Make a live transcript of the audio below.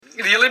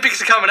the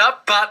Olympics are coming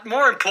up, but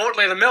more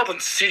importantly, the Melbourne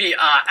City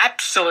are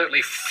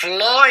absolutely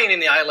flying in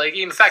the A-League.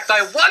 In fact,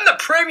 they won the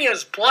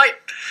Premier's Plate,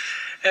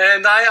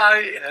 and they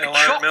are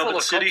chock full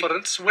of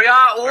confidence. We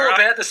are all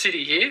about the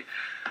City here.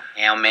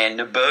 Our man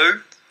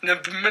Naboo.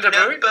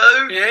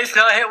 Naboo. Yes,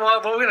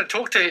 we're going to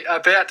talk to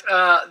about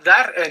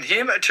that and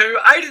him to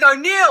Aiden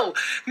O'Neill,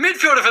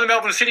 midfielder for the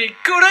Melbourne City.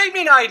 Good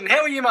evening, Aiden.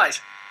 How are you,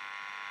 mate?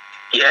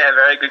 Yeah,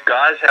 very good,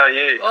 guys. How are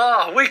you?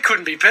 Oh, we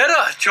couldn't be better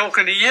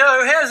talking to you.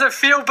 How's it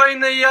feel being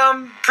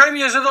the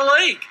premiers of the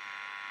league?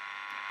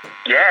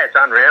 Yeah, it's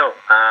unreal.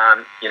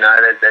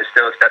 There's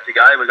still a step to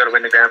go. We've got to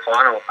win the grand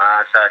final.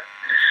 So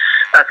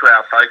that's where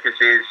our focus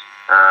is,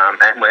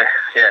 and we're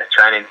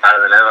training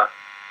harder than ever.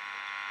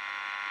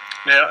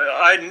 Now,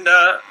 Aiden,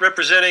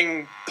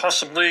 representing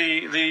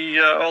possibly the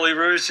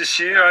Olyroos this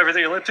year over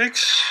the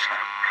Olympics.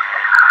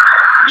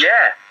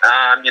 Yeah,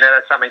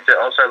 that's something to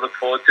also look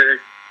forward to.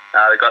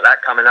 We've got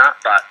that coming up,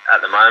 but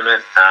at the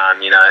moment,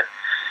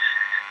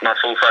 my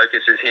full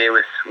focus is here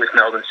with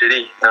Melbourne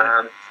City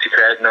to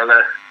create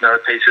another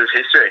piece of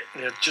history.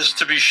 Yeah, just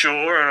to be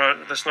sure,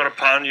 and that's not a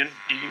pun, you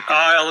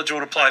are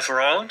eligible to play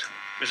for Ireland.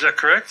 Is that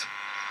correct?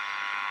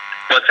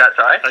 What's that,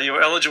 sorry? Are you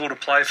eligible to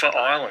play for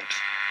Ireland?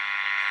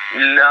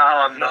 No,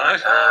 I'm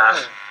not.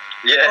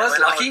 That's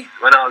lucky.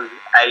 When I was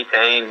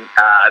 18,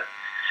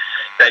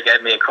 they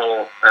gave me a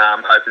call,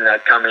 hoping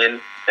they'd come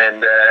in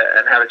and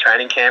have a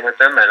training camp with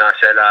them. And I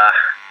said,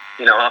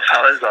 what,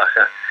 fellas,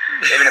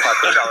 even if I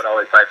could, I would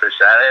always play for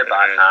Australia.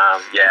 But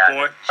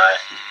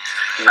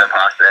no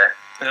pass there.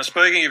 Now,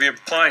 speaking of your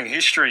playing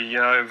history,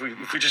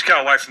 if we just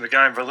go away from the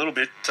game for a little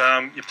bit,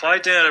 you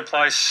played down at a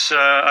place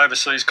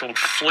overseas called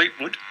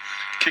Fleetwood,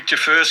 kicked your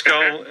first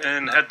goal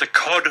and had the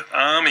COD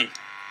Army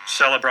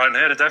celebrating.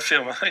 How did that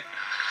feel, mate?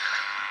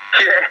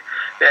 Yeah,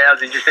 that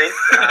was interesting.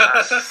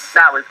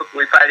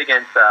 We played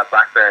against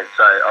Blackburn,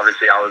 so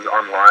obviously I was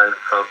on loan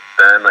from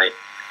Burnley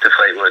to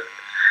Fleetwood.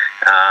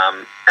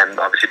 And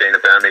obviously being a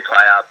Burnley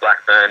player,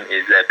 Blackburn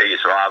is their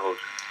biggest rivals.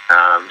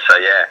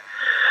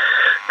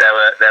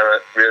 They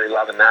were really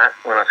loving that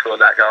when I scored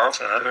that goal.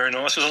 Very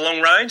nice. Was it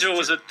long range, or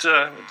was it?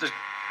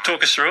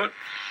 Talk us through it.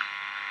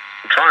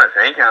 I'm trying to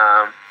think.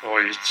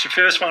 It's your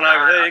first one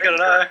over there. You got to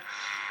know.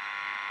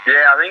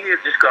 Yeah, I think it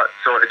just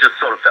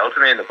sort of fell to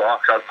me in the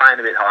box. I was playing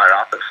a bit higher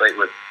up at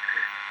Fleetwood.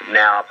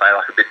 Now I play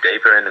a bit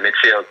deeper in the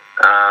midfield.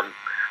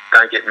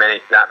 Don't get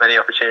that many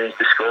opportunities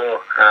to score.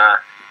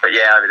 But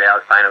yeah, over there I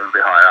was playing a little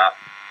bit higher up.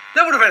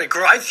 That would have been a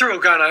great thrill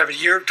going over to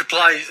Europe to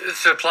play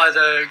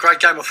the great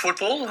game of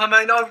football. I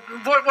mean,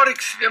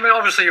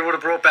 obviously you would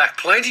have brought back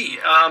plenty,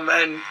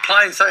 and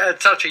playing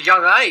at such a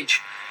young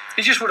age,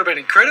 it just would have been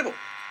incredible.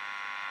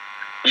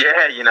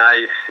 Yeah, you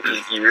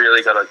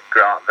really got to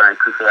grow up very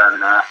quickly over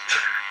there.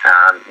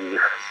 You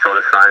just sort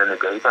of thrown in the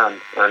deep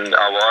end, and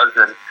I was,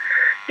 and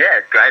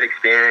yeah, great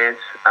experience.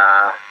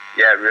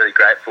 Really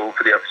grateful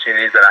for the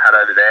opportunities that I had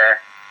over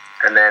there,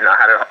 and then I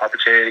had an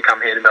opportunity to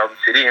come here to Melbourne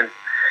City and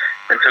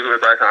took it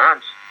with both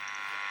arms.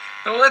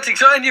 Well, that's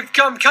exciting. You've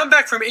come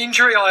back from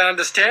injury, I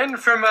understand,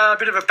 from a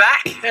bit of a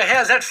back.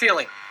 How's that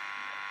feeling?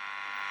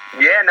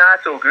 Yeah, no,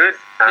 it's all good.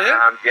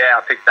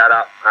 I picked that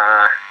up.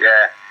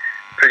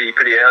 Pretty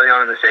early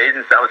on in the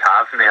season, so that was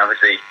hard for me.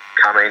 Obviously,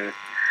 coming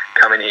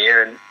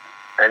here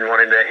and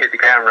wanting to hit the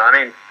ground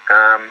running.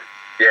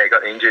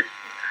 Got injured.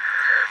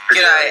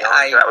 G'day,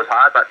 so that was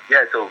hard, but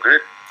yeah, it's all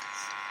good.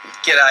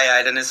 G'day,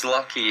 Aiden. It's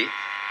Locke here.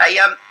 Hey,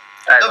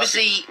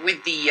 obviously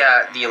with the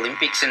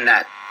Olympics and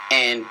that,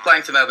 and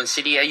playing for Melbourne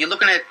City, are you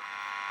looking at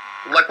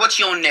what's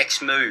your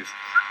next move?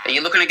 Are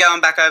you looking at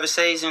going back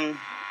overseas and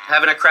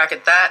having a crack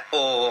at that,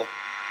 or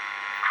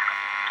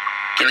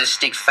going to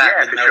stick fat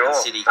with Melbourne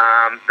City?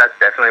 That's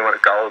definitely one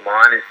goal of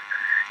mine is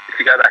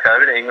to go back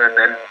over to England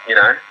and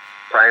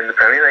play in the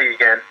Premier League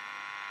again.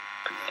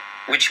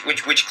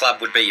 Which club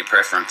would be your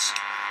preference?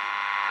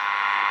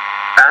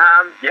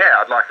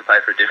 I'd like to play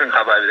for a different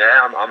club over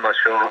there. I'm not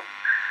sure.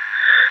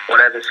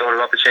 Whatever sort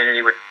of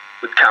opportunity would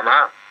come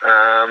up,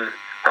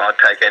 I'd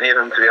take any of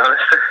them, to be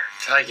honest.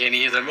 Take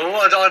any of them.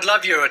 Well, I'd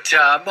love you at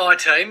my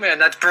team,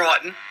 and that's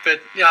Brighton,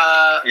 but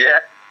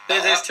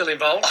they're still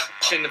involved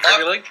in the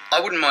Premier League. I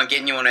wouldn't mind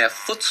getting you on our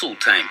futsal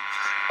team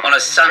on a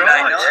Sunday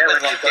night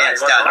when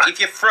lockdown's done. If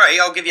you're free,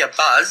 I'll give you a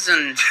buzz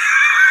and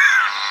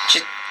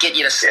just get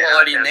you to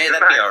slide in there.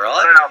 That'd be all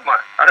right.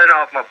 I don't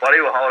know if my body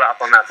will hold up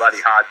on that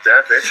bloody hard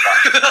surface.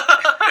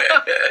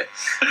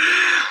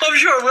 I'm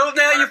sure it will.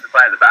 Now you have to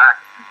play at the back.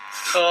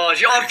 Oh,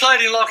 I've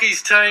played in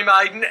Lockie's team,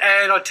 Aiden,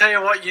 and I tell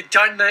you what, you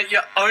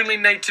only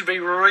need to be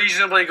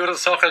reasonably good at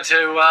soccer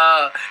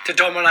to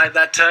dominate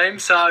that team.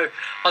 So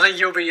I think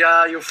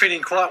you'll fit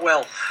in quite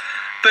well.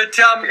 But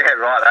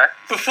right.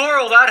 Before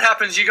all that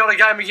happens, you got a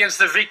game against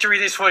the Victory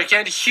this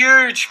weekend.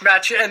 Huge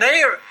match, and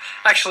they're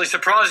actually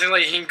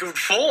surprisingly in good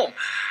form.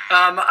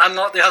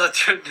 Unlike the other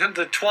two,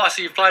 the twice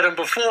that you've played them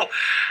before.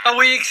 Are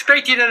we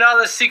expecting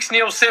another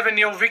 6-0,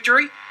 7-0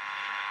 victory?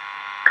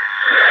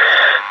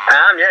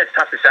 It's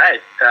tough to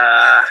say.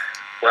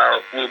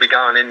 We'll be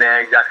going in there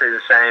exactly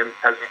the same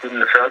as we did in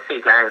the first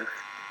two games.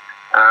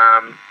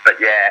 But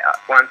yeah,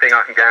 one thing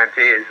I can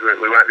guarantee is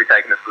we won't be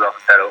taking the foot off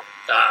the pedal.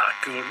 Ah,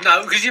 good.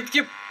 No, because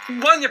you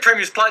won your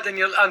Premier's Plate, then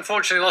you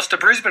unfortunately lost to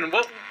Brisbane.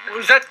 What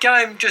was that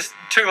game just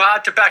too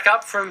hard to back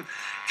up from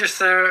just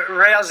the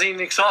rousing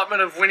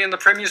excitement of winning the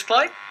Premier's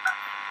Plate?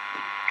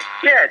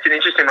 Yeah, it's an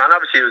interesting one.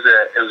 Obviously,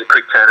 it was a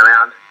quick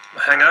turnaround.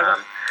 Hangover?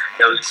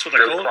 There was quite a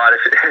few.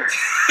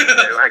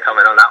 We won't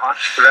comment on that one.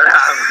 But,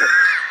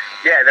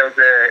 yeah, there was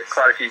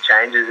quite a few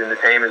changes in the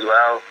team as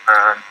well.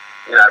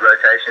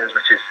 Rotations,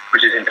 which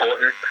is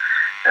important.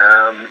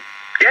 And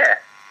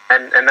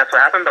that's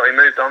what happened. But we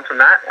moved on from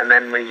that, and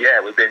then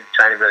we've been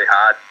training really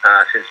hard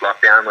since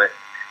lockdown. We're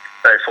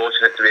very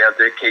fortunate to be able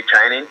to keep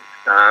training.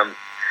 I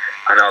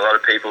know a lot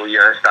of people,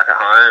 stuck at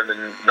home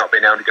and not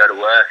being able to go to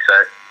work,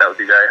 so that would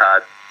be very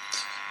hard.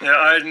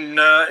 Yeah, Aiden,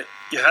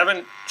 you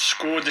haven't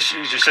scored this,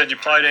 as you said, you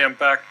play down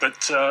back, but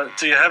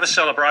do you have a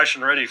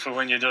celebration ready for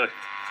when you do?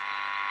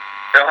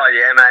 Oh,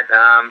 yeah, mate,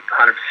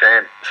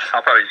 100%.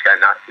 I'll probably just go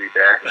nuts, to be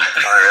fair. I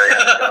don't really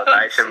have a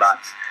celebration, but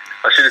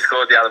I should have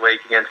scored the other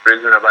week against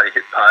Brisbane. I bloody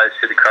hit post,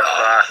 hit the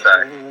crossbar,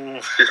 so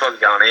just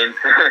wasn't going in.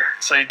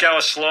 So you'd go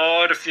a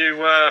slide, a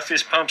few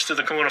fist pumps to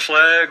the corner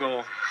flag,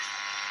 or...?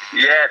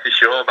 Yeah, for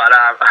sure, but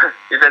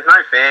if there's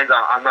no fans,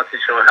 I'm not too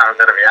sure how I'm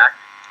going to react.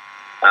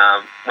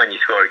 When you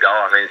score a goal,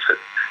 I mean, it's for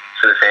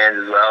the fans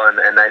as well,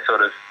 and they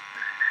sort of,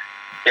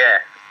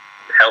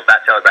 help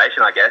that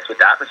celebration, I guess, with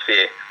the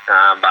atmosphere.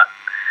 But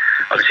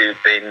obviously,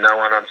 there's been no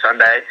one on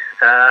Sunday.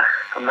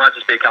 It might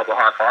just be a couple of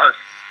high fives.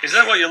 Is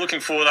that what you're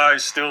looking for, though,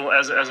 still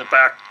as a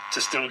back,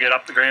 to still get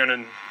up the ground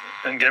and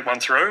get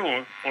one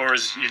through, or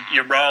is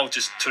your role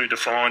just too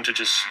defined to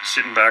just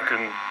sitting back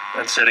and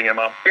setting them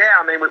up? Yeah,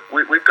 I mean,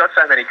 we've got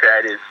so many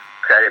creative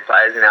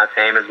players in our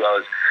team as well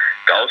as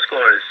goal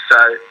scorers.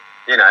 So,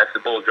 if the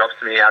ball drops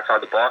to me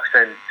outside the box,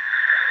 then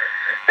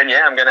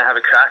I'm going to have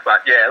a crack.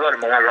 But yeah, a lot of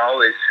my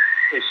role is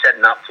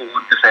setting up for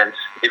defence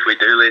if we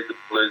do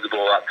lose the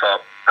ball up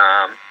top,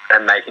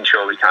 and making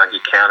sure we can't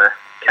get counter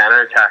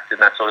attacked and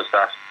that sort of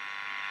stuff.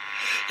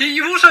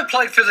 You've also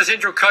played for the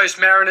Central Coast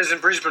Mariners and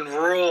Brisbane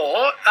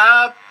Roar,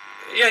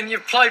 and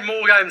you've played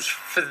more games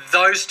for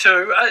those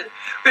two.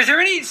 Is there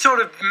any sort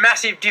of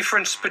massive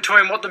difference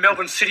between what the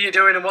Melbourne City are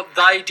doing and what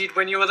they did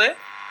when you were there?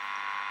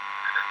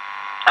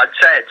 I'd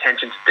say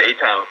attention to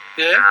detail.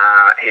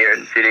 Yeah. Here at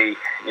the City,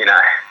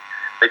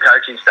 the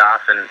coaching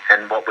staff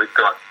and what we've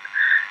got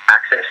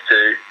access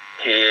to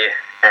here,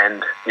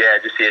 and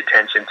just the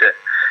attention to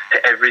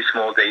every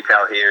small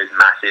detail here is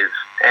massive,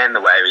 and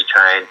the way we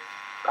train.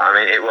 I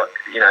mean, it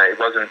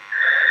wasn't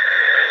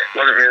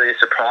really a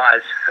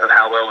surprise of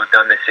how well we've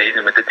done this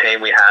season with the team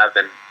we have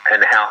and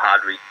how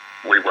hard we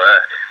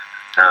work,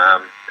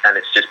 and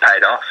it's just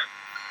paid off.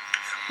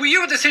 Were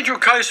you at the Central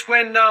Coast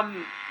when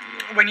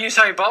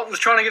Usain Bolt was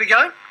trying to get a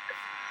game?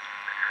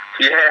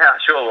 Yeah, I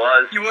sure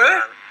was. You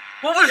were?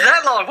 What was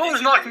that like? What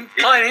was like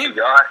playing him?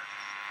 Guy.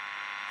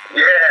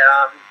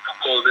 Yeah,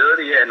 football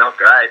ability, not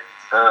great.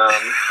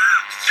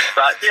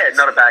 But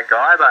not a bad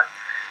guy, but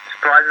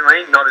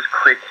surprisingly not as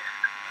quick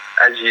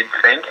as you'd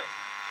think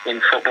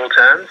in football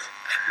terms.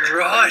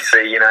 Right. So,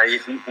 you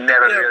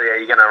never really are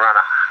you going to run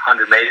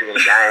 100 metres in a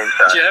game.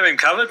 So. Did you have him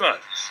covered,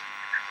 mate?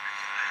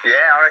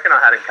 Yeah, I reckon I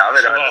had him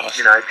covered.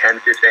 10,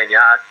 15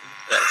 yards.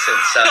 That's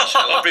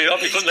sensational. I'll be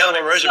putting that on my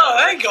resume. So,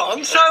 hang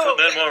on.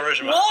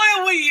 Why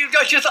are we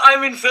just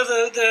aiming for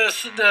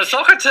the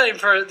soccer team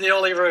for the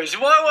Olyroos?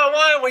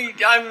 Why are we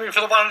aiming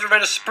for the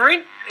 100-metre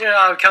sprint,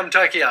 come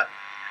Tokyo?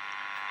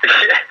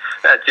 Yeah,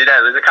 that's it.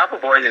 There's a couple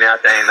of boys in our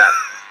team that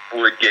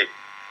would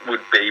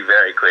be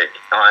very quick.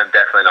 I'm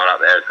definitely not up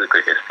there as the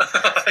quickest.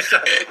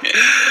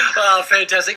 Fantastic.